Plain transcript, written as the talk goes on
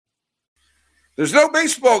There's no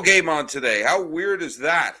baseball game on today. How weird is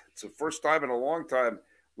that? It's the first time in a long time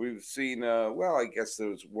we've seen, I guess there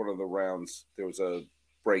was one of the rounds. There was a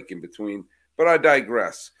break in between, but I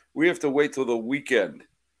digress. We have to wait till the weekend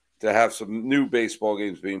to have some new baseball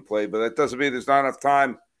games being played, but that doesn't mean there's not enough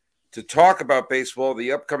time to talk about baseball,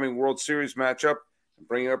 the upcoming World Series matchup, and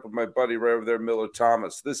bring it up with my buddy right over there, Miller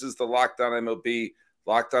Thomas. This is the Locked On MLB,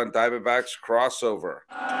 Locked On Diamondbacks crossover.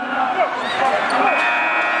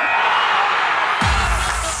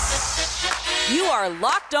 You are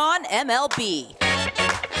Locked On MLB,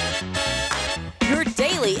 your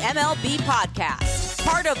daily MLB podcast,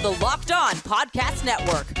 part of the Locked On Podcast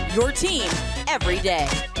Network, your team every day.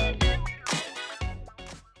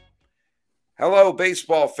 Hello,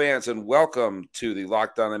 baseball fans, and welcome to the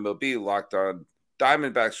Locked On MLB, Locked On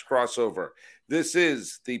Diamondbacks crossover. This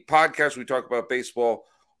is the podcast we talk about baseball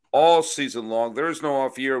all season long. There is no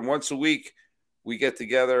off year, and once a week we get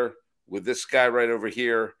together with this guy right over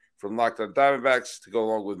here from Locked On Diamondbacks to go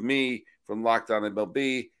along with me from Locked On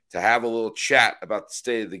MLB to have a little chat about the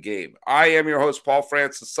state of the game. I am your host, Paul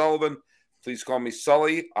Francis Sullivan. Please call me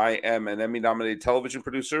Sully. I am an Emmy-nominated television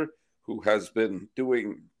producer who has been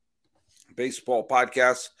doing baseball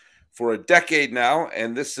podcasts for a decade now,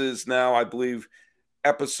 and this is now, I believe,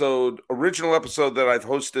 original episode that I've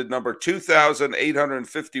hosted, number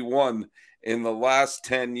 2,851 in the last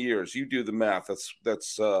 10 years. You do the math.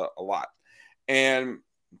 That's a lot. And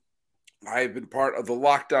I've been part of the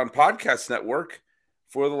Locked On Podcast Network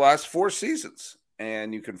for the last 4 seasons.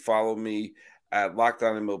 And you can follow me at Locked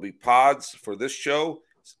On MLB Pods for this show,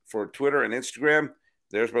 for Twitter and Instagram.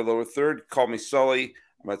 There's my lower third. Call me Sully.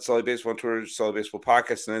 I'm at Sully Baseball on Twitter, Sully Baseball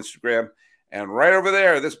Podcast on Instagram. And right over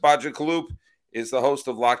there, this Baja Kaloop is the host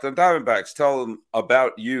of Locked On Diamondbacks. Tell them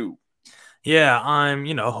about you. Yeah, I'm,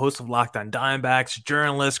 host of Locked On Diamondbacks,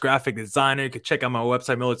 journalist, graphic designer. You can check out my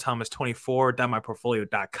website,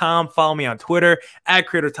 millerthomas24.myportfolio.com. Follow me on Twitter at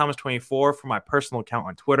CreatorThomas24 for my personal account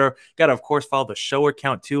on Twitter. Got to, of course, follow the show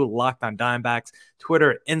account too, Locked On Diamondbacks,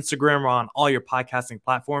 Twitter, Instagram, on all your podcasting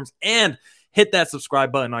platforms. And hit that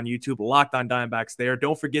subscribe button on YouTube, Locked On Diamondbacks there.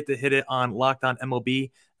 Don't forget to hit it on Locked On MLB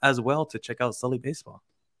as well to check out Sully Baseball.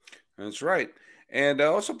 That's right. And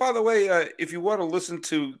also, by the way, if you want to listen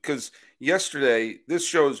to, because yesterday, this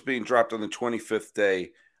show is being dropped on the 25th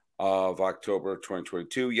day of October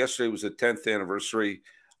 2022. Yesterday was the 10th anniversary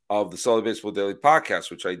of the Sully Baseball Daily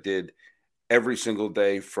Podcast, which I did every single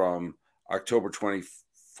day from October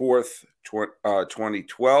 24th,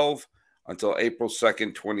 2012 until April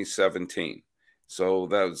 2nd, 2017. So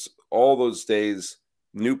that was all those days,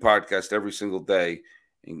 new podcast every single day,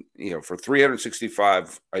 for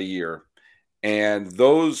 365 a year. And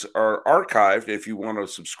those are archived if you want to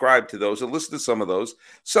subscribe to those and listen to some of those.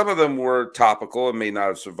 Some of them were topical and may not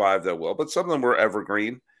have survived that well, but some of them were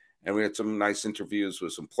evergreen. And we had some nice interviews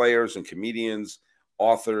with some players and comedians,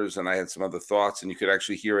 authors, and I had some other thoughts. And you could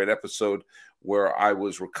actually hear an episode where I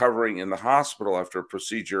was recovering in the hospital after a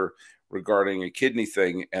procedure regarding a kidney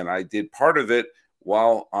thing. And I did part of it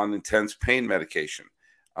while on intense pain medication.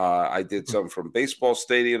 I did some from baseball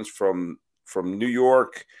stadiums from New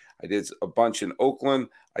York. I did a bunch in Oakland.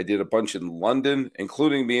 I did a bunch in London,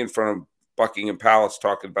 including me in front of Buckingham Palace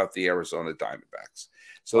talking about the Arizona Diamondbacks.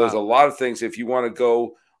 So There's a lot of things. If you want to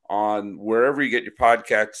go on wherever you get your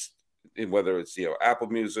podcasts, whether it's Apple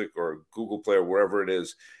Music or Google Play or wherever it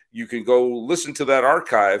is, you can go listen to that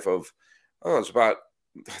archive of, it's about,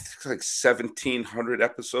 I think like 1,700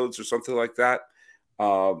 episodes or something like that,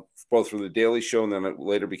 both from the Daily Show and then it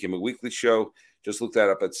later became a weekly show. Just look that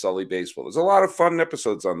up at Sully Baseball. There's a lot of fun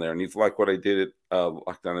episodes on there. And if you like what I did at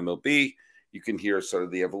Locked On MLB, you can hear sort of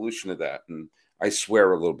the evolution of that. And I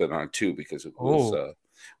swear a little bit on it too, because it was,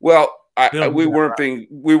 we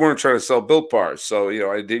weren't trying to sell Built Bars. So,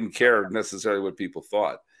 I didn't care necessarily what people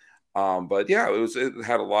thought. But yeah, it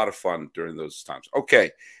had a lot of fun during those times. Okay.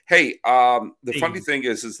 Hey, the funny thing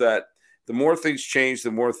is that the more things change, the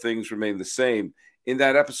more things remain the same. In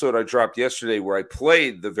that episode I dropped yesterday where I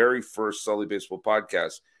played the very first Sully Baseball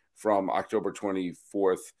podcast from October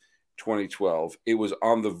 24th, 2012, it was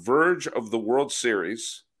on the verge of the World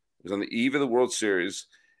Series. It was on the eve of the World Series.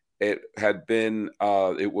 It had been,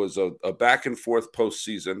 it was a back and forth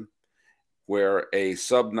postseason where a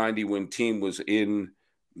sub-90 win team was in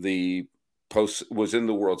the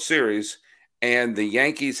World Series, and the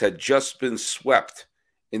Yankees had just been swept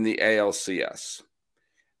in the ALCS.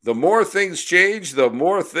 The more things change, the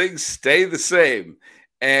more things stay the same.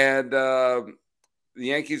 And the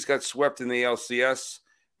Yankees got swept in the LCS.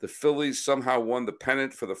 The Phillies somehow won the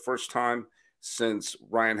pennant for the first time since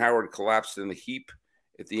Ryan Howard collapsed in the heap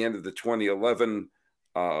at the end of the 2011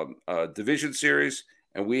 division series.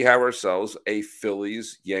 and we have ourselves a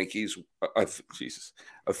Phillies Yankees, a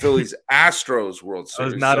Phillies Astros World I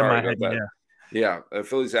was Series. not in Sorry my about head. that. Yeah. Yeah, a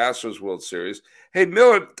Phillies Astros World Series. Hey,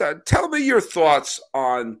 Miller, tell me your thoughts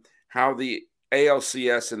on how the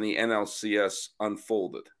ALCS and the NLCS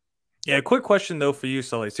unfolded. Yeah. Quick question though for you,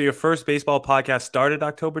 Sully. So your first baseball podcast started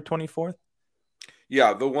October 24th?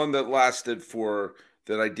 Yeah, the one that lasted for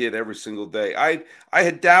that I did every single day. I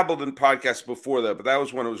had dabbled in podcasts before that, but that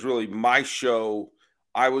was when it was really my show.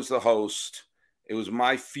 I was the host. It was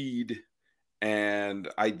my feed, and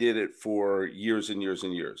I did it for years and years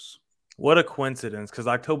and years. What a coincidence, because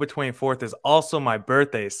October 24th is also my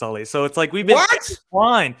birthday, Sully. So it's like we've been What?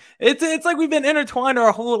 intertwined. It's like we've been intertwined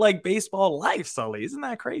our whole like baseball life, Sully. Isn't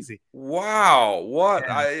that crazy? Wow. What?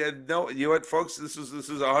 Yeah. I had no, you know what, folks, this is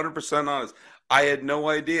 100% honest. I had no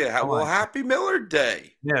idea. Oh Well, my happy Miller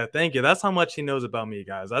Day. Yeah, thank you. That's how much he knows about me,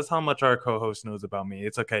 guys. That's how much our co-host knows about me.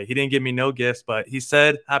 It's okay. He didn't give me no gifts, but he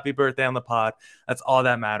said happy birthday on the pod. That's all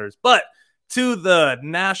that matters. But to the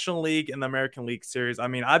National League and the American League Series, I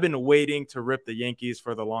mean, I've been waiting to rip the Yankees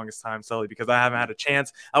for the longest time, Sully, because I haven't had a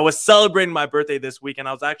chance. I was celebrating my birthday this weekend.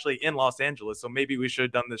 I was actually in Los Angeles, so maybe we should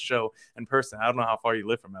have done this show in person. I don't know how far you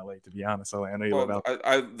live from LA, to be honest, Sully. I know you live Well,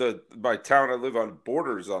 out. my town I live on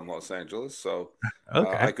borders on Los Angeles, so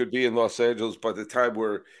Okay. I could be in Los Angeles by the time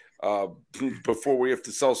we're before we have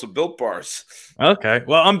to sell some Built Bars. Okay.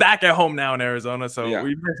 Well, I'm back at home now in Arizona, so Yeah.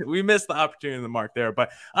 we missed the opportunity in the mark there.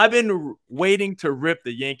 But I've been waiting to rip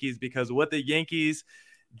the Yankees because what the Yankees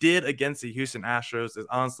did against the Houston Astros is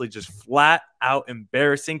honestly just flat out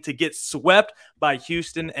embarrassing to get swept by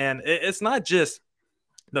Houston. And it's not just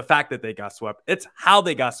the fact that they got swept, it's how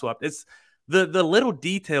they got swept. It's the little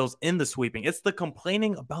details in the sweeping. It's the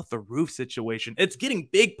complaining about the roof situation. It's getting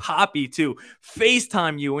Big Poppy to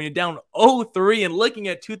FaceTime you when you're down 0-3 and looking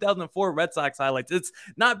at 2004 Red Sox highlights. It's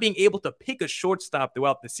not being able to pick a shortstop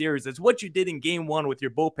throughout the series. It's what you did in game one with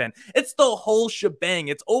your bullpen. It's the whole shebang.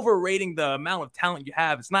 It's overrating the amount of talent you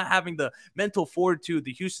have. It's not having the mental fortitude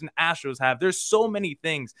the Houston Astros have. There's so many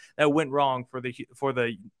things that went wrong for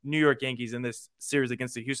the New York Yankees in this series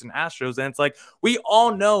against the Houston Astros. And it's like, we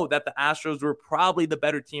all know that the Astros were probably the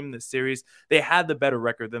better team in this series. They had the better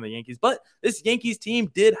record than the Yankees, but this Yankees team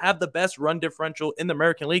did have the best run differential in the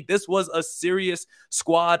American League. This was a serious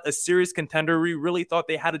squad, a serious contender. We really thought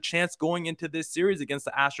they had a chance going into this series against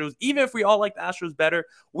the Astros. Even if we all like the Astros better,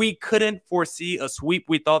 we couldn't foresee a sweep.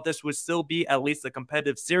 We thought this would still be at least a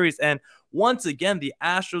competitive series. And once again, the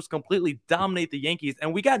Astros completely dominate the Yankees,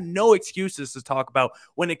 and we got no excuses to talk about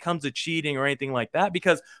when it comes to cheating or anything like that,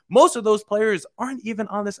 because most of those players aren't even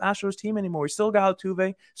on this Astros team anymore. We still got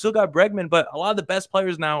Altuve, still got Bregman, but a lot of the best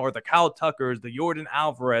players now are the Kyle Tuckers, the Jordan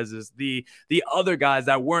Alvarez's, the other guys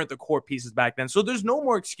that weren't the core pieces back then. So there's no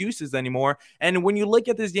more excuses anymore. And when you look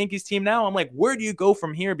at this Yankees team now, I'm like, where do you go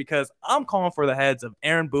from here? Because I'm calling for the heads of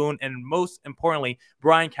Aaron Boone and most importantly,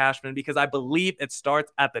 Brian Cashman, because I believe it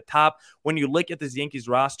starts at the top. When you look at this Yankees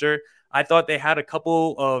roster, I thought they had a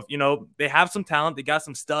couple of, they have some talent. They got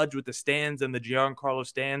some studs with the Stans and the Giancarlo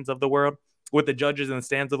Stans of the world, with the Judges and the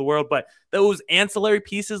Stans of the world. But those ancillary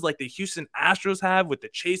pieces like the Houston Astros have with the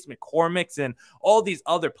Chase McCormicks and all these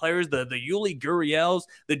other players, the Yuli Gurriels,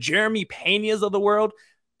 the Jeremy Peñas of the world,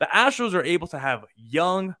 the Astros are able to have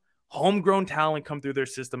young, homegrown talent come through their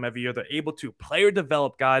system every year. They're able to player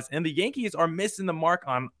develop guys, and the Yankees are missing the mark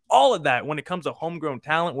on all of that when it comes to homegrown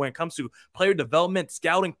talent, when it comes to player development,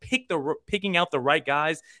 scouting, picking out the right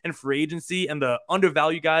guys in free agency and the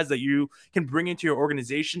undervalued guys that you can bring into your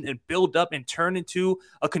organization and build up and turn into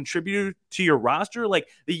a contributor to your roster. Like,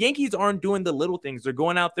 the Yankees aren't doing the little things. They're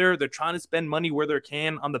going out there, they're trying to spend money where they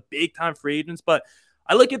can on the big time free agents, but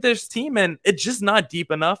I look at this team and it's just not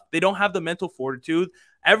deep enough. They don't have the mental fortitude.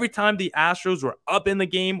 Every time the Astros were up in the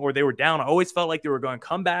game or they were down, I always felt like they were going to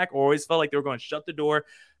come back or always felt like they were going to shut the door.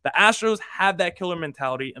 The Astros have that killer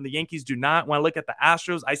mentality, and the Yankees do not. When I look at the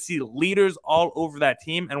Astros, I see leaders all over that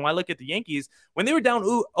team. And when I look at the Yankees, when they were down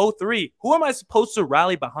 0-3, who am I supposed to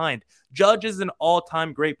rally behind? Judge is an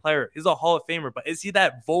all-time great player. He's a Hall of Famer, but is he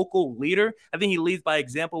that vocal leader? I think he leads by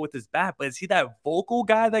example with his bat, but is he that vocal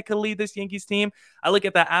guy that could lead this Yankees team? I look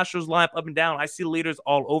at the Astros lineup up and down. I see leaders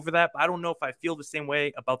all over that, but I don't know if I feel the same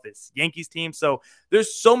way about this Yankees team. So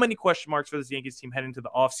there's so many question marks for this Yankees team heading into the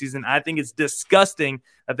offseason. I think it's disgusting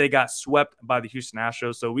that they got swept by the Houston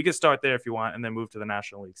Astros. So we can start there if you want and then move to the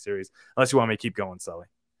National League Series, unless you want me to keep going, Sully.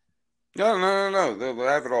 No. They'll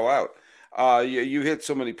have it all out. You hit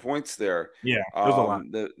so many points there. Yeah, there's a lot.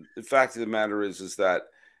 The fact of the matter is that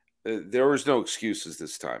there was no excuses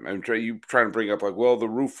this time. I'm trying to bring up like, well, the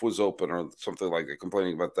roof was open or something like that,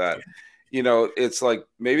 complaining about that. Yeah. It's like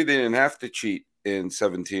maybe they didn't have to cheat in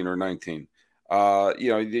 17 or 19.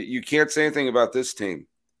 You can't say anything about this team.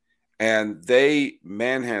 And they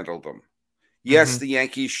manhandled them. Yes, the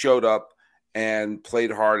Yankees showed up and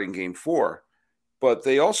played hard in Game 4, but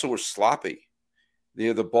they also were sloppy.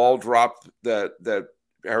 The ball dropped that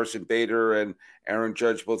Harrison Bader and Aaron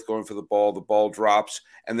Judge both going for the ball drops,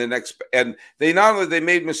 and they not only they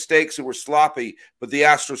made mistakes that were sloppy, but the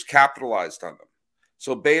Astros capitalized on them.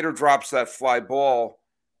 So Bader drops that fly ball,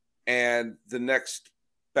 and the next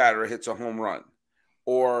batter hits a home run.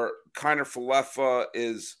 Or Kiner Falefa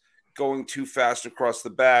is going too fast across the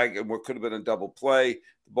bag, and what could have been a double play,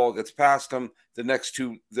 the ball gets past him. The next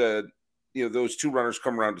two, those two runners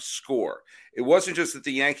come around to score. It wasn't just that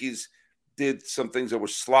the Yankees did some things that were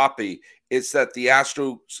sloppy. It's that the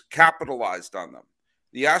Astros capitalized on them.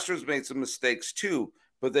 The Astros made some mistakes too,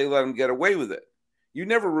 but they let them get away with it. You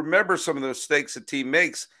never remember some of the mistakes a team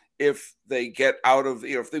makes if they get out of,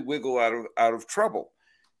 if they wiggle out of trouble.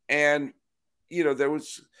 And,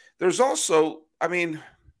 there's also,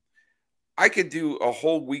 I could do a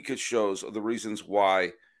whole week of shows of the reasons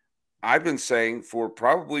why I've been saying for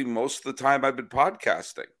probably most of the time I've been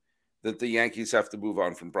podcasting that the Yankees have to move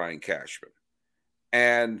on from Brian Cashman.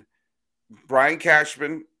 And Brian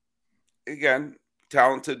Cashman, again,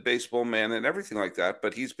 talented baseball man and everything like that,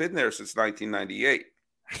 but he's been there since 1998.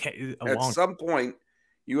 At some point,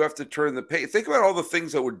 you have to turn the page. Think about all the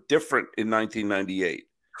things that were different in 1998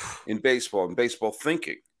 in baseball and baseball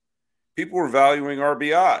thinking. People were valuing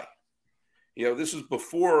RBI. This was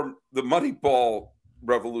before the Moneyball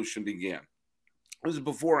revolution began. This is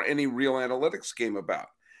before any real analytics came about.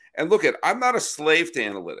 And look, I'm not a slave to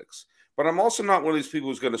analytics, but I'm also not one of these people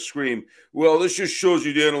who's going to scream, well, this just shows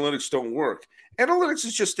you the analytics don't work. Analytics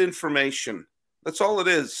is just information. That's all it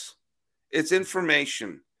is. It's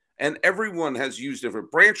information. And everyone has used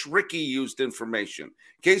it. Branch Rickey used information.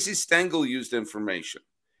 Casey Stengel used information.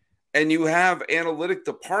 And you have analytic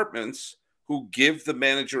departments who give the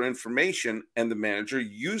manager information, and the manager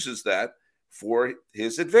uses that for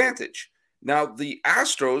his advantage. Now, the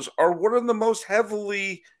Astros are one of the most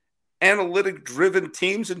heavily analytic-driven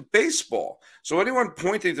teams in baseball. So anyone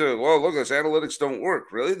pointing to, well, look, this analytics don't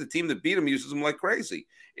work. Really? The team that beat them uses them like crazy.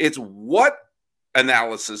 It's what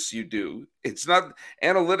analysis you do. It's not,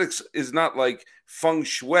 analytics is not like feng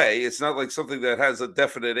shui. It's not like something that has a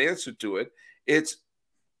definite answer to it. It's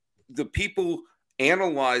the people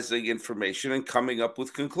analyzing information and coming up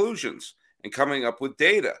with conclusions and coming up with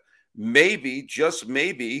data. Maybe, just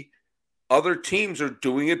maybe, other teams are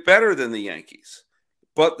doing it better than the Yankees.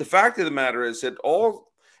 But the fact of the matter is that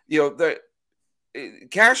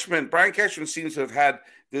Brian Cashman seems to have had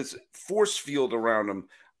this force field around him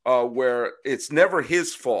where it's never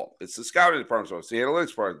his fault. It's the scouting department's fault. It's the analytics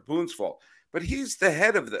department, Boone's fault. But he's the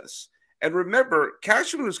head of this. And remember,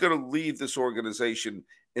 Cashman was going to leave this organization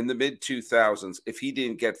in the mid-2000s if he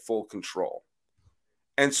didn't get full control.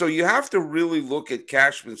 And so you have to really look at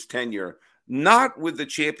Cashman's tenure, not with the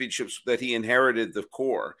championships that he inherited the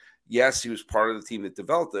core. Yes, he was part of the team that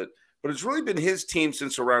developed it, but it's really been his team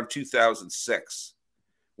since around 2006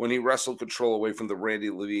 when he wrestled control away from the Randy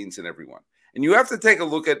Levines and everyone. And you have to take a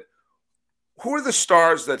look at who are the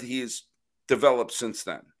stars that he's developed since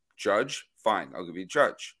then. Judge? Fine, I'll give you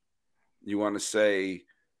Judge. You want to say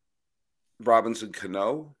Robinson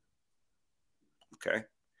Cano? Okay.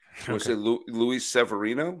 You want to say Luis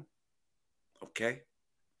Severino? Okay.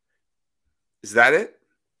 Is that it?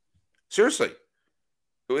 Seriously.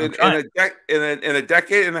 In a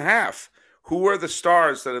decade and a half, who are the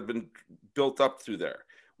stars that have been built up through there?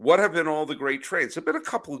 What have been all the great trades? There have been a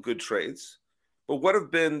couple of good trades, but what have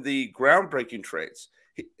been the groundbreaking trades?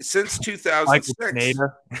 Since 2006,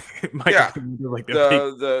 the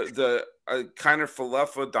Kiner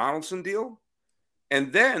Falefa Donaldson deal,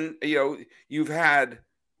 and then you've had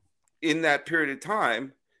in that period of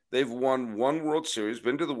time they've won one World Series,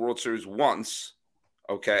 been to the World Series once,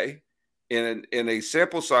 okay, in a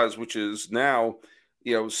sample size which is now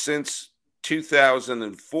since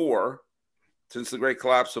 2004, since the great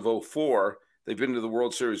collapse of 2004, they've been to the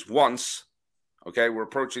World Series once. Okay, we're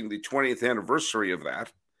approaching the 20th anniversary of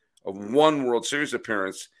that, of one World Series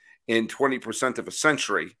appearance in 20% of a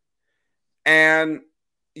century. And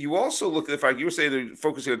you also look at the fact, you were saying they're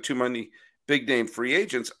focusing on too many big-name free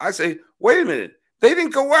agents. I say, wait a minute. They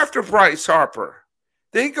didn't go after Bryce Harper.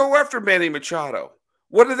 They didn't go after Manny Machado.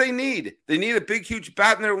 What do they need? They need a big, huge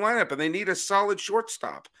bat in their lineup, and they need a solid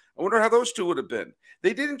shortstop. I wonder how those two would have been.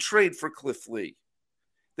 They didn't trade for Cliff Lee.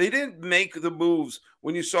 They didn't make the moves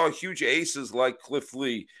when you saw huge aces like Cliff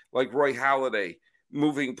Lee, like Roy Halladay,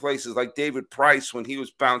 moving places, like David Price when he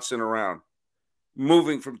was bouncing around,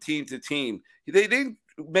 moving from team to team. They didn't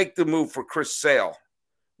make the move for Chris Sale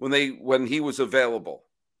when he was available.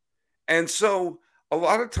 And so a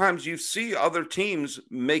lot of times you see other teams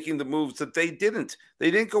making the moves that they didn't. They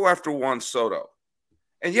didn't go after Juan Soto.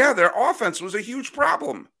 And yeah, their offense was a huge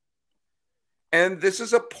problem. And this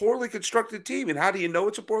is a poorly constructed team. And how do you know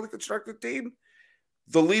it's a poorly constructed team?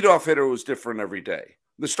 The leadoff hitter was different every day.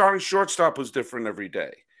 The starting shortstop was different every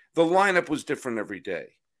day. The lineup was different every day.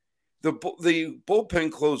 The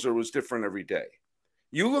bullpen closer was different every day.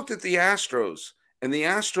 You looked at the Astros, and the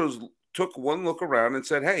Astros took one look around and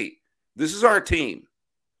said, hey, this is our team.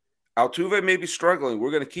 Altuve may be struggling.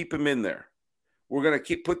 We're going to keep him in there. We're going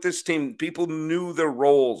to put this team. People knew their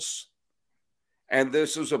roles. And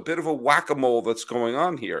this is a bit of a whack-a-mole that's going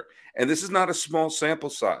on here. And this is not a small sample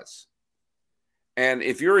size. And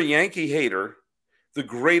if you're a Yankee hater, the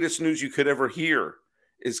greatest news you could ever hear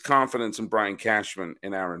is confidence in Brian Cashman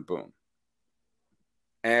and Aaron Boone.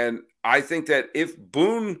 And I think that if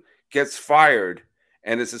Boone gets fired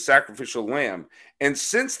and is a sacrificial lamb, and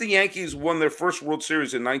since the Yankees won their first World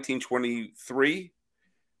Series in 1923,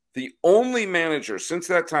 the only manager since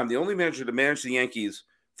that time, the only manager to manage the Yankees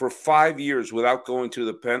for 5 years without going to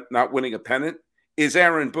the not winning a pennant is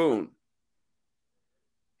Aaron Boone.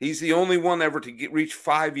 He's the only one ever to reach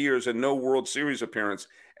 5 years and no World Series appearance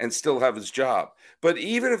and still have his job. But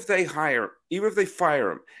even if they fire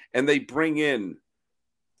him and they bring in,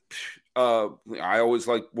 I always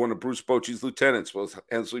like one of Bruce Bochy's lieutenants, both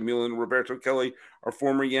Hensley Mueller and Roberto Kelly are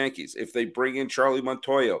former Yankees. If they bring in Charlie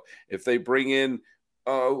Montoyo, if they bring in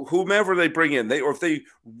whomever they bring in, or if they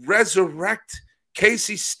resurrect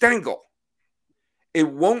Casey Stengel,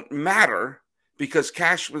 it won't matter because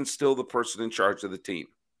Cashman's still the person in charge of the team.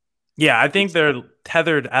 Yeah, I think they're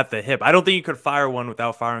tethered at the hip. I don't think you could fire one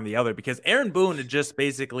without firing the other because Aaron Boone is just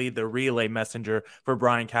basically the relay messenger for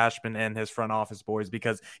Brian Cashman and his front office boys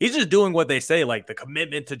because he's just doing what they say, like the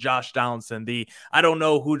commitment to Josh Donaldson, the I don't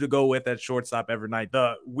know who to go with at shortstop every night,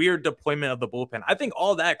 the weird deployment of the bullpen. I think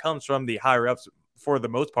all that comes from the higher ups for the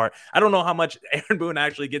most part. I don't know how much Aaron Boone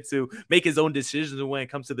actually gets to make his own decisions when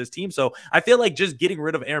it comes to this team. So I feel like just getting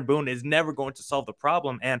rid of Aaron Boone is never going to solve the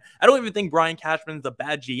problem. And I don't even think Brian Cashman's a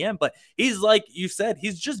bad GM, but he's like you said,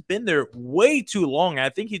 he's just been there way too long. I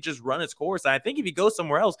think he just run his course. I think if he goes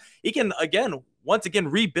somewhere else, he can once again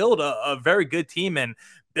rebuild a very good team and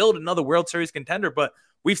build another World Series contender. But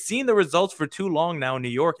we've seen the results for too long now in New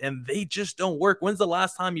York, and they just don't work. When's the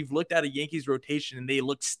last time you've looked at a Yankees rotation and they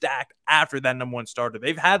look stacked after that number one starter?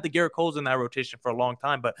 They've had the Garrett Coles in that rotation for a long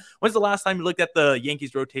time, but when's the last time you looked at the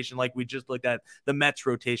Yankees rotation like we just looked at the Mets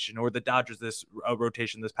rotation or the Dodgers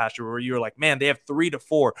rotation this past year where you were like, man, they have 3 to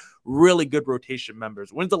 4 really good rotation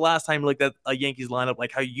members? When's the last time you looked at a Yankees lineup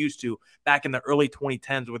like how you used to back in the early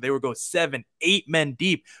 2010s where they would go 7, 8 men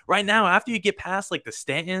deep? Right now, after you get past like the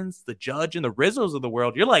Stantons, the Judge, and the Rizzos of the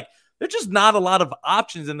world, you're like, there's just not a lot of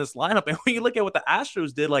options in this lineup. And when you look at what the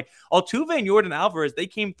Astros did, like Altuve and Yordan Alvarez, they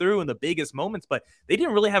came through in the biggest moments, but they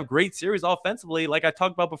didn't really have great series offensively, like I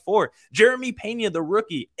talked about before. Jeremy Pena, the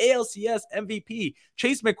rookie, ALCS MVP,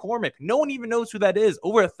 Chase McCormick, no one even knows who that is.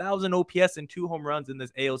 Over 1,000 OPS and 2 home runs in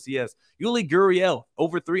this ALCS. Yuli Gurriel,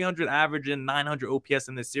 over 300 average and 900 OPS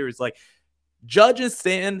in this series. Like, Judge and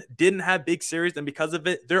Stanton didn't have big series, and because of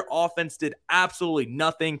it, their offense did absolutely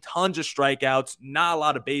nothing. Tons of strikeouts, not a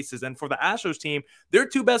lot of bases. And for the Astros team, their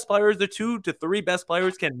 2 best players, their 2 to 3 best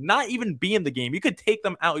players can not even be in the game. You could take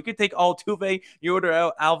them out. You could take Altuve,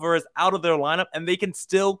 Yordan Alvarez out of their lineup, and they can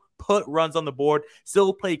still put runs on the board,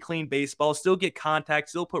 still play clean baseball, still get contact,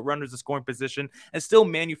 still put runners in scoring position, and still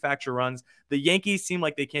manufacture runs. The Yankees seem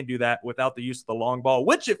like they can't do that without the use of the long ball,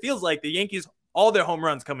 which it feels like the Yankees all their home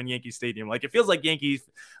runs come in Yankee Stadium. Like, it feels like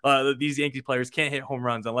these Yankees players can't hit home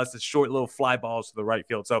runs unless it's short little fly balls to the right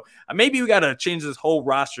field. So maybe we got to change this whole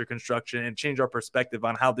roster construction and change our perspective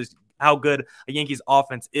on how good a Yankees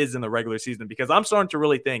offense is in the regular season, because I'm starting to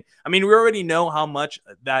really think, I mean, we already know how much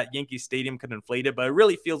that Yankee Stadium could inflate it, but it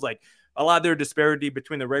really feels like a lot of their disparity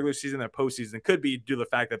between the regular season and the postseason could be due to the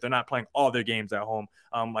fact that they're not playing all their games at home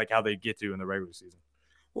like how they get to in the regular season.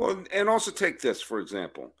 Well, and also take this, for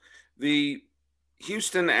example, the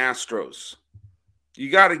Houston Astros.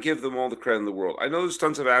 You got to give them all the credit in the world. I know there's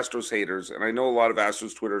tons of Astros haters, and I know a lot of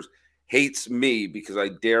Astros Twitters hates me because I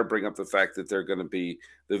dare bring up the fact that they're going to be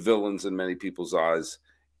the villains in many people's eyes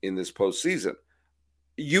in this postseason.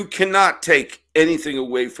 You cannot take anything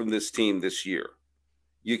away from this team this year.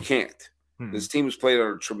 You can't. This team has played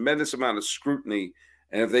under a tremendous amount of scrutiny,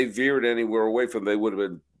 and if they veered anywhere away from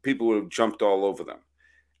them, people would have jumped all over them.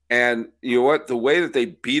 And you know what? The way that they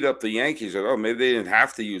beat up the Yankees, like, oh, maybe they didn't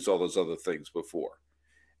have to use all those other things before.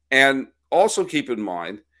 And also keep in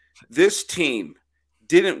mind, this team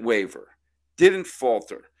didn't waver, didn't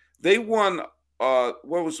falter. They won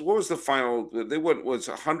what was the final? They won was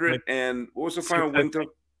 100 and what was the final win?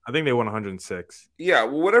 I think they won 106. Yeah,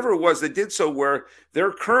 well, whatever it was, they did so where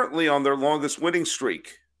they're currently on their longest winning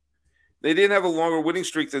streak. They didn't have a longer winning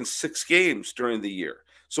streak than 6 games during the year.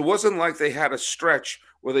 So it wasn't like they had a stretch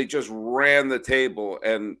where they just ran the table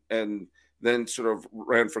and then sort of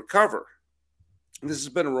ran for cover. This has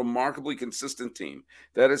been a remarkably consistent team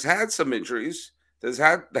that has had some injuries,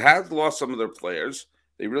 that has lost some of their players.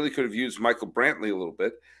 They really could have used Michael Brantley a little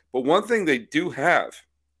bit. But one thing they do have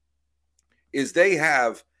is they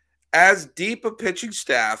have as deep a pitching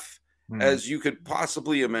staff as you could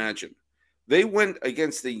possibly imagine. They went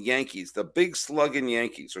against the Yankees, the big slugging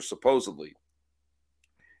Yankees, or supposedly,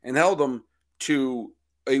 and held them to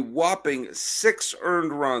a whopping 6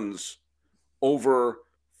 earned runs over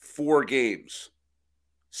 4 games.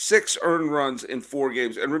 6 earned runs in 4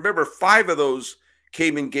 games. And remember, 5 of those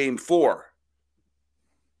came in game 4.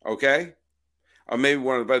 Okay? Or maybe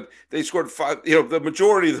one of them, but they scored 5. The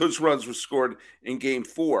majority of those runs were scored in game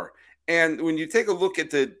 4. And when you take a look at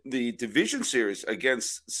the division series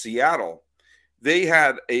against Seattle, they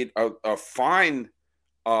had a fine,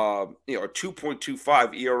 a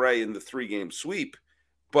 2.25 ERA in the 3-game sweep.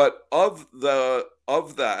 But of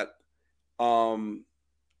that,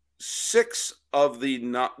 6 of the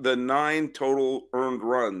 9 total earned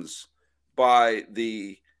runs by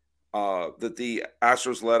that the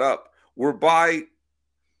Astros let up were by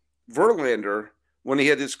Verlander when he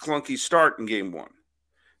had his clunky start in game 1.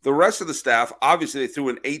 The rest of the staff, obviously, they threw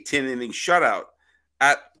an 18-inning shutout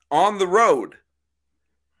on the road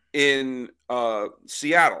in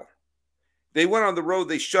Seattle. They went on the road.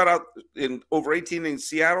 They shut out in over 18 in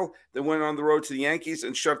Seattle. They went on the road to the Yankees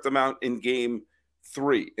and shut them out in game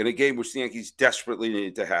 3, in a game which the Yankees desperately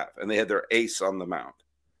needed to have, and they had their ace on the mound.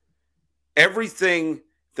 Everything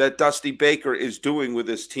that Dusty Baker is doing with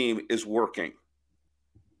this team is working.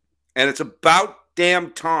 And it's about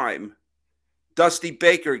damn time Dusty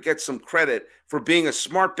Baker gets some credit for being a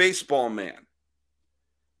smart baseball man.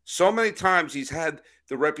 So many times he's had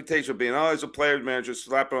the reputation of being, he's a player's manager,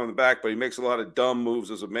 slap him on the back, but he makes a lot of dumb moves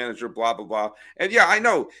as a manager, blah, blah, blah. And yeah, I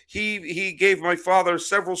know. He gave my father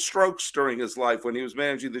several strokes during his life when he was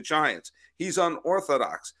managing the Giants. He's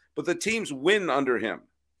unorthodox, but the teams win under him.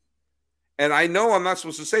 And I know I'm not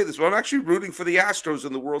supposed to say this, but I'm actually rooting for the Astros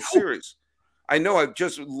in the World Series. I know I've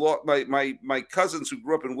just lost my cousins who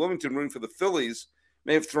grew up in Wilmington rooting for the Phillies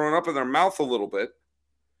may have thrown up in their mouth a little bit.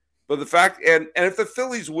 But the fact, and if the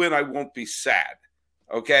Phillies win, I won't be sad.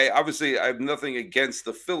 Okay, obviously, I have nothing against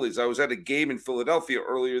the Phillies. I was at a game in Philadelphia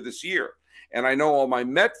earlier this year, and I know all my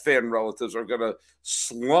Met fan relatives are going to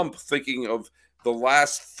slump thinking of the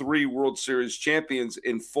last 3 World Series champions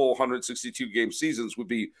in full 162-game seasons would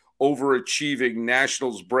be overachieving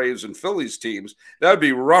Nationals, Braves, and Phillies teams. That would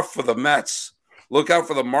be rough for the Mets. Look out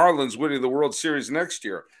for the Marlins winning the World Series next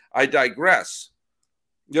year. I digress.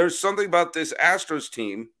 There's something about this Astros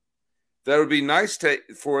team that would be nice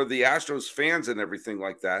for the Astros fans and everything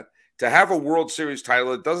like that to have a World Series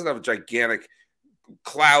title that doesn't have a gigantic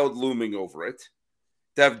cloud looming over it,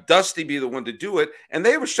 to have Dusty be the one to do it, and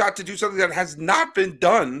they have a shot to do something that has not been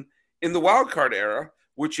done in the wild card era,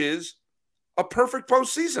 which is a perfect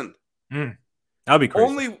postseason. That'd be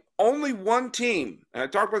crazy. Only one team, and I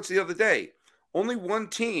talked about this the other day, only one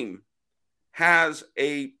team has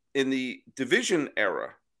in the division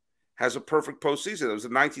era, has a perfect postseason. It was the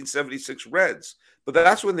 1976 Reds. But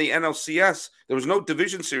that's when the NLCS, there was no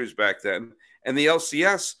division series back then, and the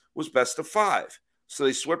LCS was best of 5. So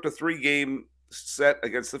they swept a 3-game set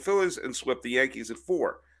against the Phillies and swept the Yankees at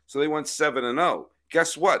 4. So they went 7-0.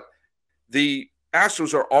 Guess what? The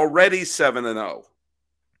Astros are already 7-0.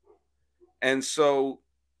 And so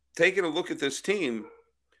taking a look at this team,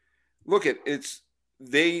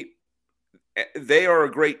 they are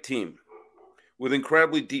a great team with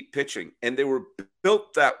incredibly deep pitching, and they were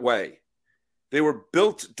built that way. They were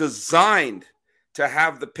designed to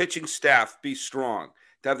have the pitching staff be strong,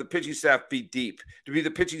 to have the pitching staff be deep, to be the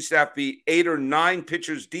pitching staff be 8 or 9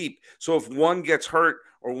 pitchers deep. So if one gets hurt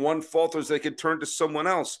or one falters, they can turn to someone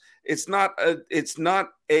else. It's not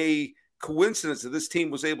a coincidence that this team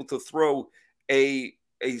was able to throw a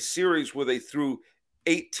series where they threw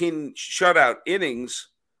 18 shutout innings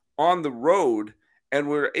on the road and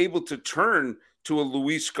were able to turn to a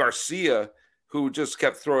Luis Garcia who just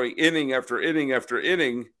kept throwing inning after inning after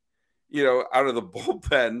inning, out of the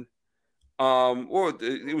bullpen.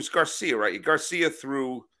 It was Garcia, right? Garcia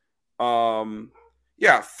threw,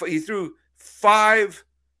 he threw 5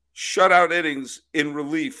 shutout innings in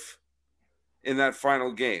relief in that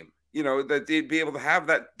final game. That they'd be able to have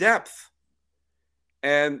that depth.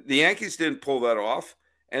 And the Yankees didn't pull that off.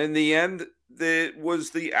 And in the end,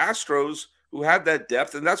 was the Astros who had that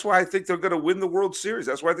depth, and that's why I think they're going to win the World Series.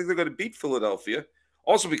 That's why I think they're going to beat Philadelphia.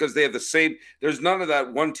 Also because they have the same – there's none of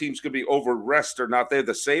that one team's going to be over rest or not. They have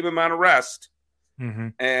the same amount of rest. Mm-hmm.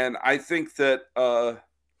 And I think that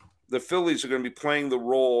the Phillies are going to be playing the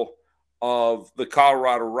role of the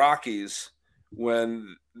Colorado Rockies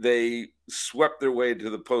when they swept their way to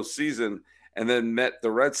the postseason and then met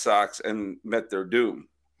the Red Sox and met their doom.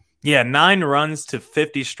 Yeah, 9 runs to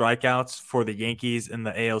 50 strikeouts for the Yankees in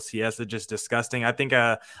the ALCS are just disgusting. I think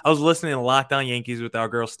I was listening to Locked On Yankees with our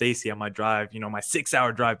girl Stacy on my drive, my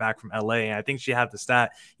 6-hour drive back from LA, and I think she had the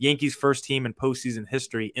stat, Yankees first team in postseason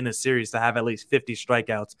history in a series to have at least 50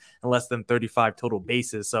 strikeouts and less than 35 total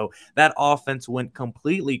bases. So that offense went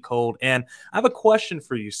completely cold. And I have a question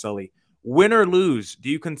for you, Sully. Win or lose,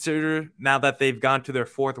 do you consider, now that they've gone to their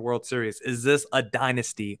 4th World Series, is this a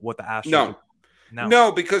dynasty with the Astros?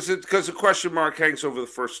 No, because the question mark hangs over the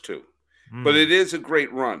first 2. But it is a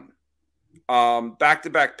great run.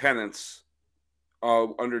 Back-to-back pennants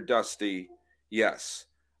under Dusty, yes.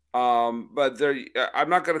 But I'm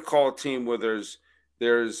not going to call a team where there's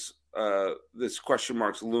this question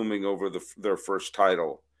marks looming over their first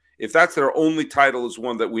title. If that's their only title is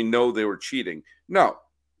one that we know they were cheating, no,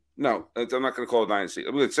 I'm not going to call it a dynasty.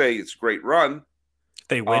 I'm going to say it's a great run.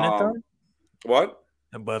 They win it though. What?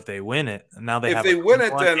 But if they win it, now if they win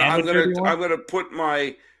it, then I'm gonna put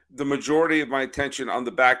the majority of my attention on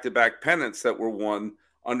the back-to-back pennants that were won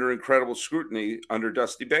under incredible scrutiny under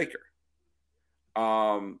Dusty Baker.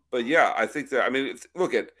 But yeah, I think that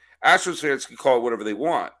look at Astros fans can call it whatever they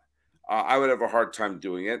want. I would have a hard time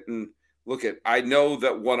doing it. And look at I know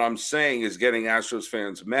that what I'm saying is getting Astros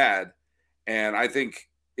fans mad, and I think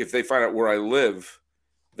if they find out where I live,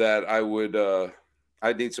 that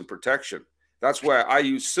I'd need some protection. That's why I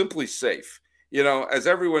use Simply Safe. As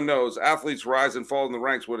everyone knows, athletes rise and fall in the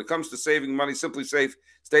ranks. When it comes to saving money, Simply Safe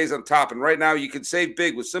stays on top. And right now, you can save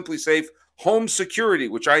big with Simply Safe Home Security,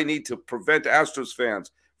 which I need to prevent Astros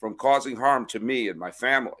fans from causing harm to me and my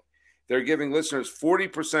family. They're giving listeners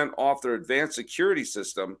 40% off their advanced security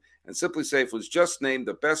system, and Simply Safe was just named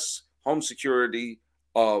the best home security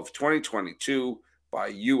of 2022 by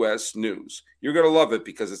U.S. News. You're going to love it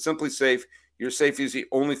because it's Simply Safe. Your safety is the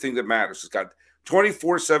only thing that matters. It's got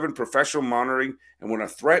 24/7 professional monitoring, and when a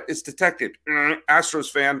threat is detected,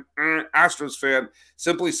 Astros fan,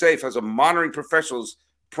 Simply Safe has a monitoring professionals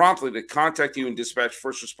promptly to contact you and dispatch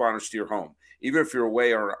first responders to your home, even if you're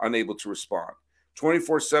away or unable to respond.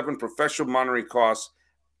 24/7 professional monitoring costs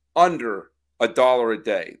under $1 a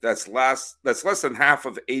day. That's less than half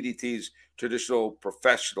of ADT's traditional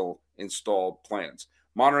professional installed plans.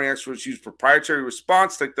 Monitoring experts use proprietary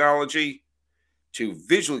response technology to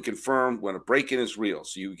visually confirm when a break-in is real,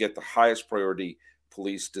 so you get the highest priority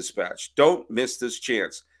police dispatch. Don't miss this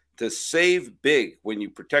chance to save big when you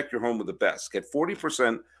protect your home with the best. Get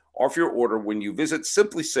 40% off your order when you visit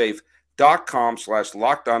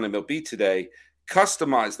simplysafe.com/lockedonmlb today.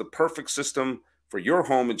 Customize the perfect system for your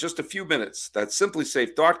home in just a few minutes. That's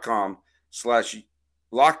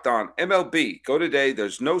simplysafe.com/lockedonmlb. Go today.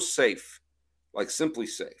 There's no safe like Simply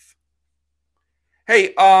Safe.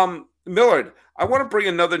 Hey, Millard, I want to bring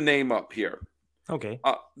another name up here. Okay.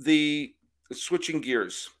 The switching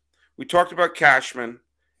gears. We talked about Cashman,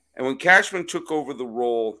 and when Cashman took over the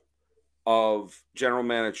role of general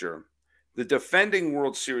manager, the defending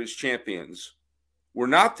World Series champions were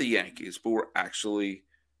not the Yankees, but were actually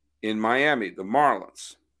in Miami, the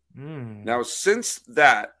Marlins. Now, since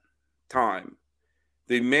that time,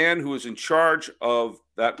 the man who is in charge of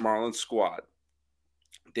that Marlins squad,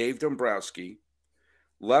 Dave Dombrowski,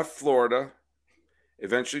 left Florida,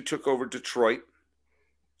 eventually took over Detroit,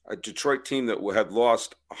 a Detroit team that had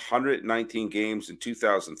lost 119 games in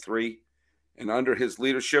 2003. And under his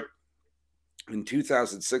leadership, in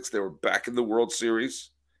 2006, they were back in the World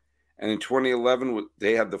Series. And in 2011,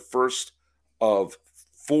 they had the first of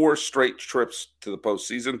 4 straight trips to the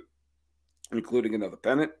postseason, including another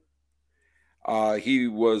pennant. He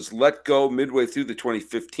was let go midway through the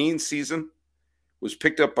 2015 season, was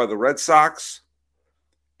picked up by the Red Sox,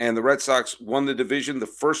 and the Red Sox won the division the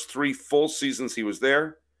first 3 full seasons he was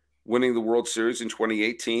there, winning the World Series in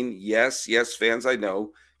 2018. Yes, fans, I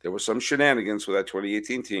know there were some shenanigans with that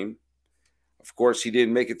 2018 team. Of course, he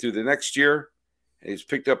didn't make it through the next year. And he's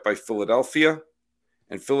picked up by Philadelphia,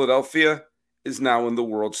 and Philadelphia is now in the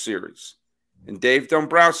World Series. And Dave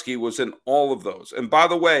Dombrowski was in all of those. And by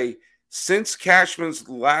the way, since Cashman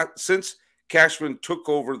took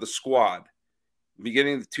over the squad,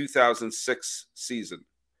 beginning of the 2006 season,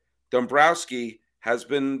 Dombrowski has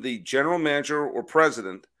been the general manager or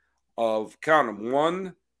president of, count them,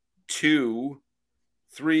 1, 2,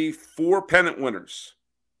 3, 4 pennant winners,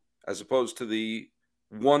 as opposed to the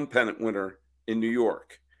one pennant winner in New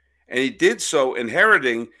York. And he did so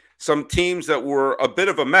inheriting some teams that were a bit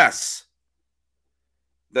of a mess,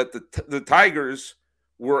 that the Tigers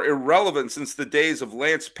were irrelevant since the days of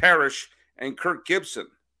Lance Parrish and Kirk Gibson,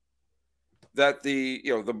 that the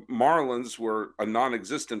Marlins were a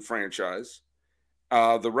non-existent franchise.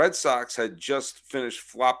 The Red Sox had just finished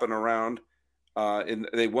flopping around.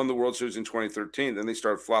 They won the World Series in 2013. Then they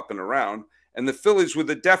started flopping around. And the Phillies were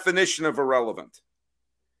the definition of irrelevant.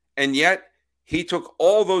 And yet, he took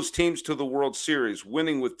all those teams to the World Series,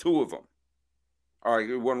 winning with 2 of them. All right,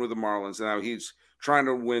 he won with the Marlins. And now he's trying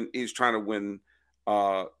to win. He's trying to win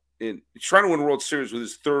a World Series with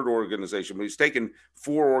his 3rd organization. But he's taken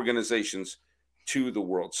 4 organizations to the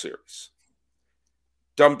World Series.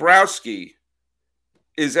 Dombrowski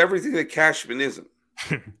is everything that Cashman isn't.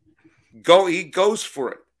 He goes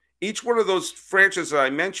for it. Each one of those franchises that I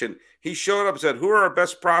mentioned, he showed up and said, "Who are our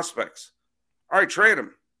best prospects? All right, trade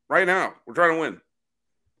them right now. We're trying to win.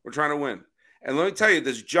 We're trying to win." And let me tell you,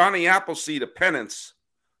 this Johnny Appleseed of penance,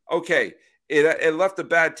 okay, it left a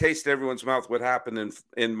bad taste in everyone's mouth what happened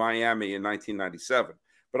in Miami in 1997.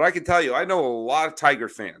 But I can tell you, I know a lot of Tiger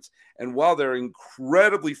fans, and while they're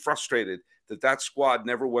incredibly frustrated that squad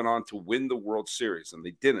never went on to win the World Series, and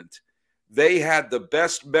they didn't, they had the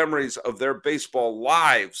best memories of their baseball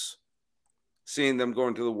lives seeing them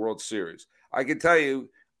going to the World Series. I can tell you,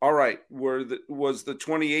 all right, was the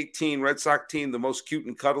 2018 Red Sox team the most cute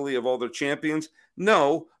and cuddly of all their champions?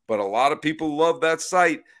 No, but a lot of people love that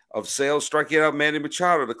sight of Sales striking out Manny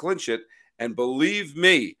Machado to clinch it. And believe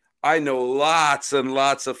me, I know lots and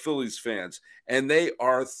lots of Phillies fans, and they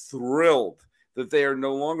are thrilled that they are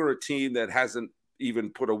no longer a team that hasn't even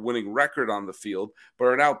put a winning record on the field, but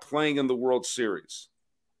are now playing in the World Series.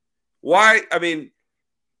 Why? I mean,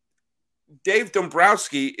 Dave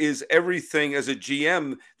Dombrowski is everything as a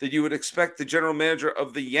GM that you would expect the general manager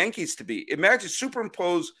of the Yankees to be. Imagine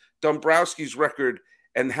superimpose Dombrowski's record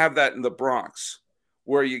and have that in the Bronx,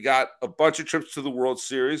 where you got a bunch of trips to the World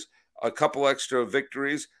Series, a couple extra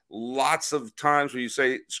victories, lots of times where you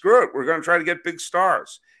say, screw it, we're going to try to get big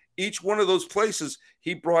stars. Each one of those places,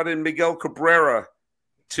 he brought in Miguel Cabrera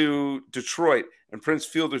to Detroit and Prince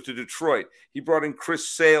Fielder to Detroit. He brought in Chris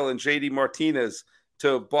Sale and J.D. Martinez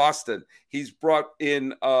to Boston. He's brought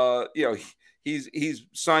in, he's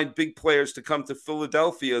signed big players to come to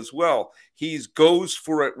Philadelphia as well. He goes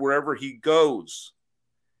for it wherever he goes.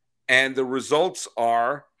 And the results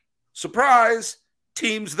are, surprise,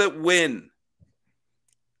 teams that win.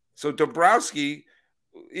 So Dombrowski,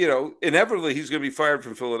 inevitably he's going to be fired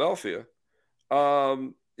from Philadelphia.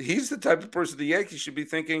 He's the type of person the Yankees should be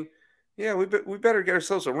thinking, yeah, we better get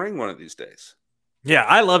ourselves a ring one of these days. Yeah,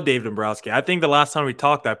 I love Dave Dombrowski. I think the last time we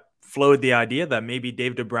talked, I floated the idea that maybe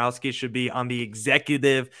Dave Dombrowski should be on the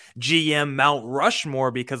executive GM Mount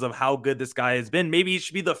Rushmore because of how good this guy has been. Maybe he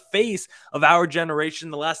should be the face of our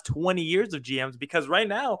generation the last 20 years of GMs, because right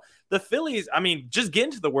now, the Phillies, just get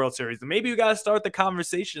into the World Series. Maybe you got to start the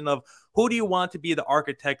conversation of who do you want to be the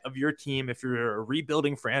architect of your team if you're a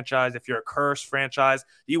rebuilding franchise, if you're a cursed franchise?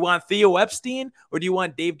 Do you want Theo Epstein or do you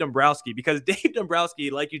want Dave Dombrowski? Because Dave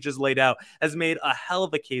Dombrowski, like you just laid out, has made a hell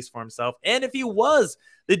of a case for himself. And if he was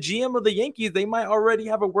the GM of the Yankees, they might already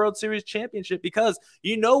have a World Series championship, because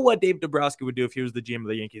you know what Dave Dombrowski would do if he was the GM of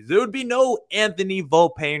the Yankees. There would be no Anthony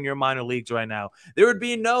Volpe in your minor leagues right now. There would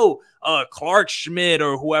be no Clark Schmidt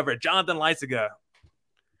or whoever, Jonathan Leisiga.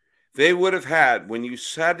 They would have had, when you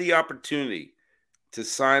had the opportunity to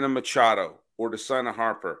sign a Machado or to sign a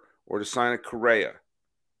Harper or to sign a Correa,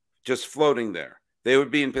 just floating there, they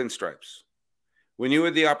would be in pinstripes. When you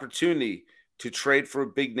had the opportunity to trade for a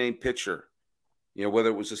big name pitcher, whether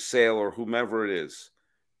it was a Sale or whomever it is,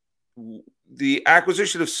 the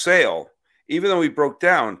acquisition of Sale, even though he broke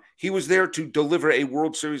down, he was there to deliver a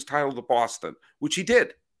World Series title to Boston, which he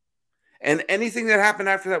did. And anything that happened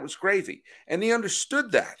after that was gravy. And he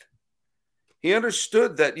understood that. He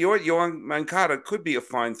understood that Yoan Moncada could be a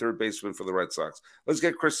fine third baseman for the Red Sox. Let's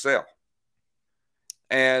get Chris Sale.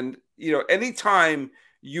 And, anytime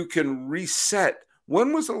you can reset,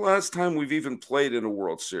 when was the last time we've even played in a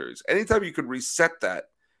World Series? Anytime you could reset that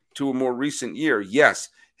to a more recent year, yes,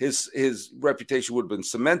 his reputation would have been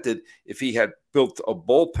cemented if he had built a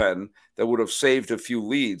bullpen that would have saved a few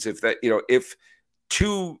leads. If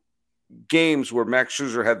 2 games where Max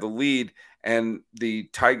Scherzer had the lead and the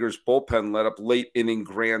Tigers bullpen let up late inning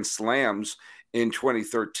grand slams in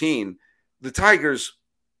 2013, the Tigers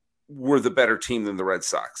were the better team than the Red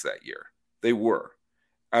Sox that year. They were.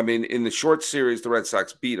 I mean, in the short series, the Red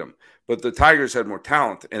Sox beat them, but the Tigers had more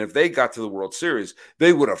talent. And if they got to the World Series,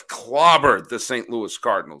 they would have clobbered the St. Louis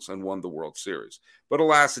Cardinals and won the World Series. But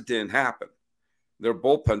alas, it didn't happen. Their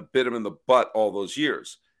bullpen bit them in the butt all those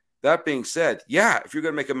years. That being said, yeah, if you're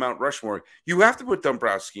going to make a Mount Rushmore, you have to put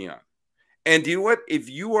Dombrowski on. And you know what? If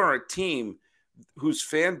you are a team whose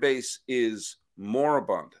fan base is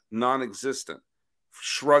moribund, non-existent,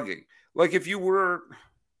 shrugging, like if you were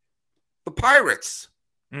the Pirates,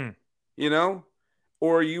 you know,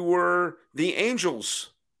 or you were the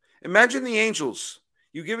Angels. Imagine the Angels.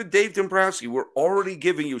 You give it Dave Dombrowski. We're already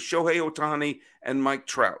giving you Shohei Ohtani and Mike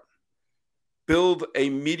Trout. Build a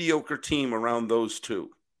mediocre team around those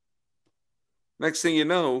two. Next thing you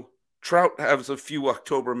know, Trout has a few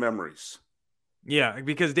October memories. Yeah,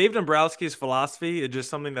 because Dave Dombrowski's philosophy is just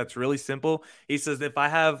something that's really simple. He says, if I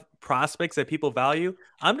have prospects that people value,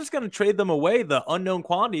 I'm just going to trade them away, the unknown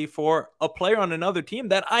quantity, for a player on another team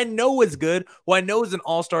that I know is good, who I know is an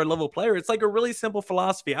all-star level player. It's like a really simple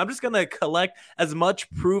philosophy. I'm just going to collect as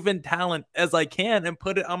much proven talent as I can and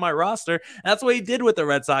put it on my roster. And that's what he did with the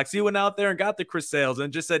Red Sox. He went out there and got the Chris Sales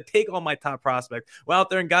and just said, take all my top prospects. Went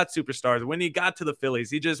out there and got superstars. When he got to the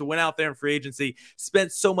Phillies, he just went out there in free agency,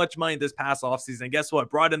 spent so much money this past offseason. And guess what?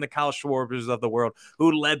 Brought in the Kyle Schwarbers of the world,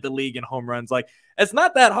 who led the league in home runs. Like, it's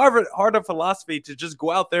not that hard of philosophy to just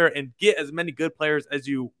go out there and get as many good players as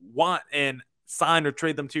you want and sign or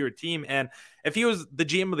trade them to your team. And if he was the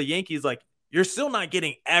GM of the Yankees, like, you're still not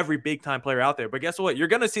getting every big time player out there. But guess what? You're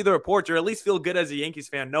going to see the reports, or at least feel good as a Yankees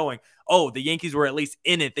fan knowing, oh, the Yankees were at least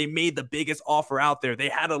in it. They made the biggest offer out there. They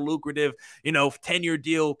had a lucrative, 10-year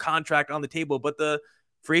deal contract on the table. But the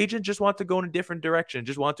free agent just want to go in a different direction,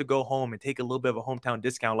 just want to go home and take a little bit of a hometown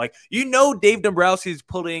discount. Like, Dave Dombrowski's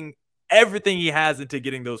putting everything he has into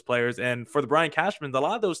getting those players. And for the Brian Cashmans, a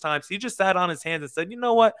lot of those times he just sat on his hands and said, you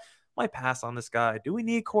know what? Might pass on this guy. Do we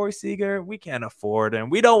need Corey Seager? We can't afford him.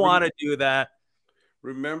 We don't want to do that.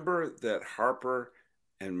 Remember that Harper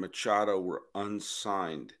and Machado were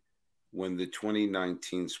unsigned when the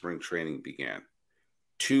 2019 spring training began.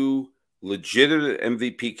 Two legitimate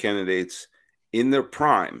MVP candidates in their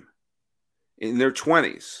prime, in their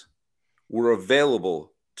 20s, were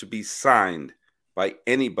available to be signed by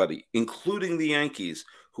anybody, including the Yankees,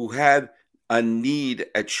 who had a need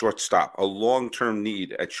at shortstop, a long-term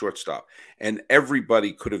need at shortstop. And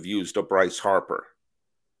everybody could have used a Bryce Harper.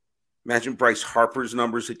 Imagine Bryce Harper's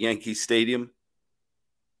numbers at Yankee Stadium.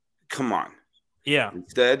 Come on. Yeah.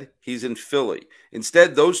 Instead, he's in Philly.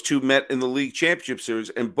 Instead, those two met in the league championship series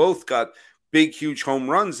and both got big, huge home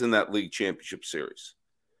runs in that league championship series.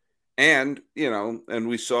 And, and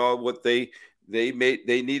we saw what they made.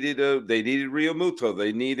 They needed Realmuto.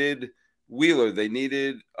 They needed Wheeler. They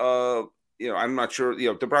needed, I'm not sure,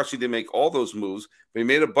 Dombrowski didn't make all those moves, but he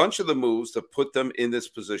made a bunch of the moves to put them in this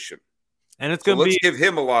position. And it's going to let's give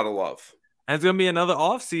him a lot of love. And it's going to be another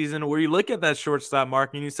offseason where you look at that shortstop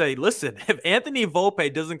market and you say, listen, if Anthony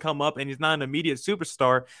Volpe doesn't come up and he's not an immediate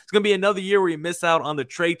superstar, it's going to be another year where you miss out on the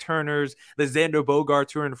Trey Turners, the Xander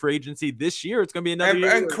Bogaerts who are in free agency. This year, it's going to be another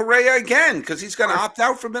year. And Correa again, because he's going to opt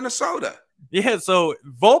out from Minnesota. Yeah, so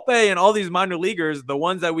Volpe and all these minor leaguers, the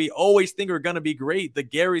ones that we always think are going to be great, the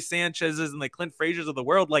Gary Sanchez's and the Clint Frazier's of the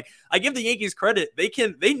world, like, I give the Yankees credit.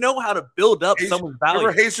 They know how to build up someone's value.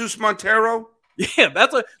 Remember Jesus Montero? Yeah,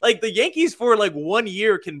 that's what, like, the Yankees for like 1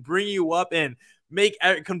 year can bring you up and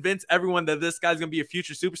convince everyone that this guy's going to be a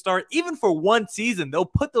future superstar. Even for one season, they'll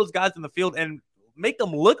put those guys in the field and make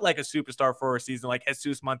them look like a superstar for a season, like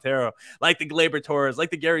Jesus Montero, like the Gleyber Torres, like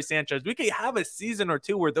the Gary Sanchez. We could have a season or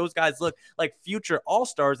two where those guys look like future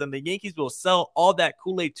all-stars, and the Yankees will sell all that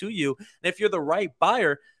Kool-Aid to you. And if you're the right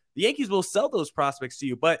buyer, the Yankees will sell those prospects to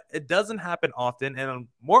you, but it doesn't happen often. And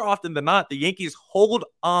more often than not, the Yankees hold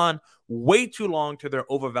on way too long to their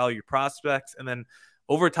overvalued prospects. And then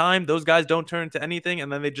over time, those guys don't turn into anything,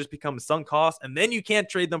 and then they just become sunk costs, and then you can't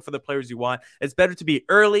trade them for the players you want. It's better to be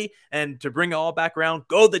early and to bring it all back around,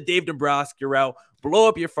 go the Dave Dombrowski route, blow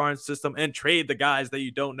up your farm system, and trade the guys that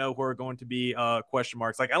you don't know who are going to be question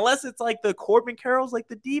marks. Like, unless it's like the Corbin Carrolls, like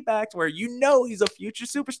the D-backs, where he's a future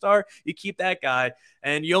superstar, you keep that guy,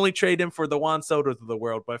 and you only trade him for the Juan Sotos of the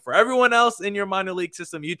world. But for everyone else in your minor league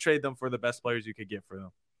system, you trade them for the best players you could get for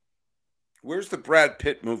them. Where's the Brad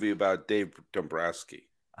Pitt movie about Dave Dombrowski?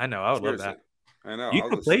 I know. I would love that. I know. You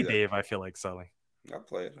could play Dave, I feel like, Sully. I'll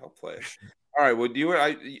play it. All right. Well,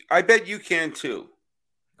 I bet you can too.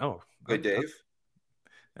 Oh. Play Dave.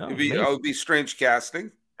 Oh, it would be strange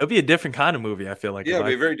casting. It'll be a different kind of movie, I feel like. Yeah, it'll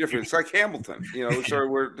be very different. It's like Hamilton. So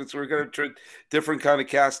we're going to try different kind of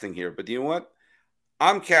casting here. But you know what?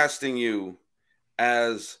 I'm casting you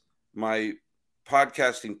as my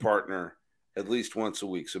podcasting partner at least once a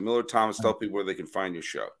week. So Miller Thomas, tell people where they can find your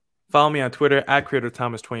show. Follow me on Twitter at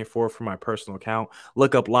CreatorThomas24 for my personal account.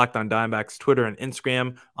 Look up Locked On Diamondbacks Twitter and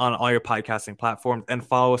Instagram on all your podcasting platforms, and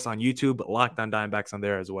follow us on YouTube, Locked On Diamondbacks on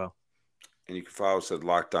there as well. And you can follow us at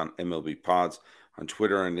Locked On MLB Pods on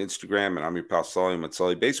Twitter and Instagram. And I'm your pal Sully. I'm at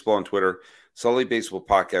Sully Baseball on Twitter, Sully Baseball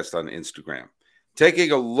Podcast on Instagram.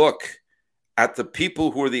 Taking a look at the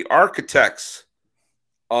people who are the architects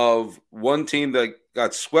of one team that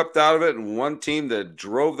got swept out of it and one team that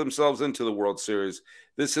drove themselves into the World Series.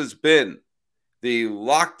 This has been the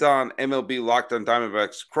Locked On MLB Locked On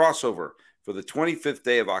Diamondbacks crossover for the 25th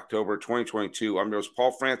day of October 2022. I'm your host,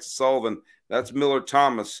 Paul Francis Sullivan. That's Miller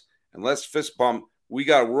Thomas. And let's fist bump. We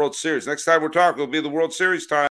got a World Series. Next time we're talking, it'll be the World Series time.